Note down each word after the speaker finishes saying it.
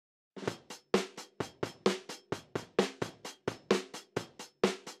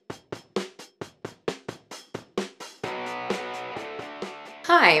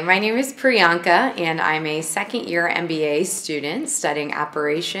Hi, my name is Priyanka and I'm a second year MBA student studying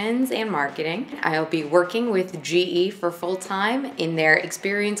operations and marketing. I'll be working with GE for full time in their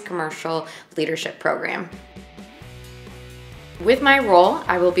Experience Commercial Leadership program. With my role,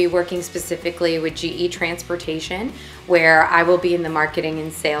 I will be working specifically with GE Transportation, where I will be in the marketing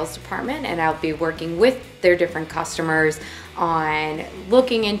and sales department, and I'll be working with their different customers on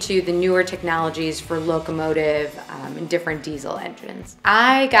looking into the newer technologies for locomotive and different diesel engines.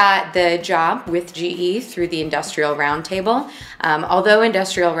 I got the job with GE through the Industrial Roundtable. Although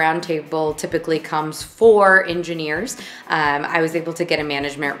Industrial Roundtable typically comes for engineers, I was able to get a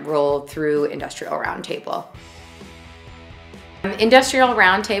management role through Industrial Roundtable. Industrial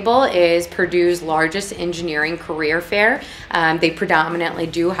Roundtable is Purdue's largest engineering career fair. They predominantly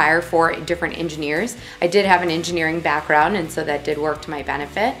do hire for different engineers. I did have an engineering background, and so that did work to my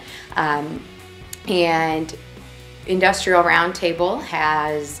benefit. And Industrial Roundtable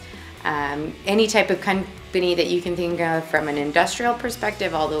has any type of company that you can think of, from an industrial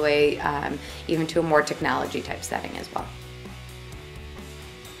perspective all the way even to a more technology type setting as well.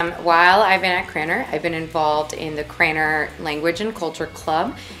 While I've been at Craner, I've been involved in the Craner Language and Culture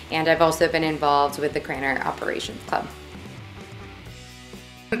Club, and I've also been involved with the Craner Operations Club.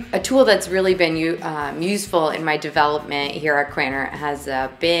 A tool that's really been useful in my development here at Craner has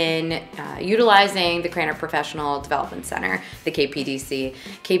been utilizing the Craner Professional Development Center, the KPDC.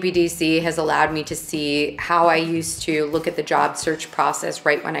 KPDC has allowed me to see how I used to look at the job search process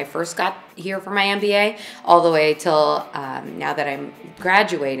right when I first got here for my MBA, all the way till now that I'm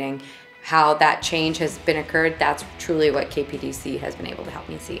graduating, how that change has been occurred. That's truly what KPDC has been able to help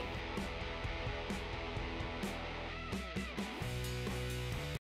me see.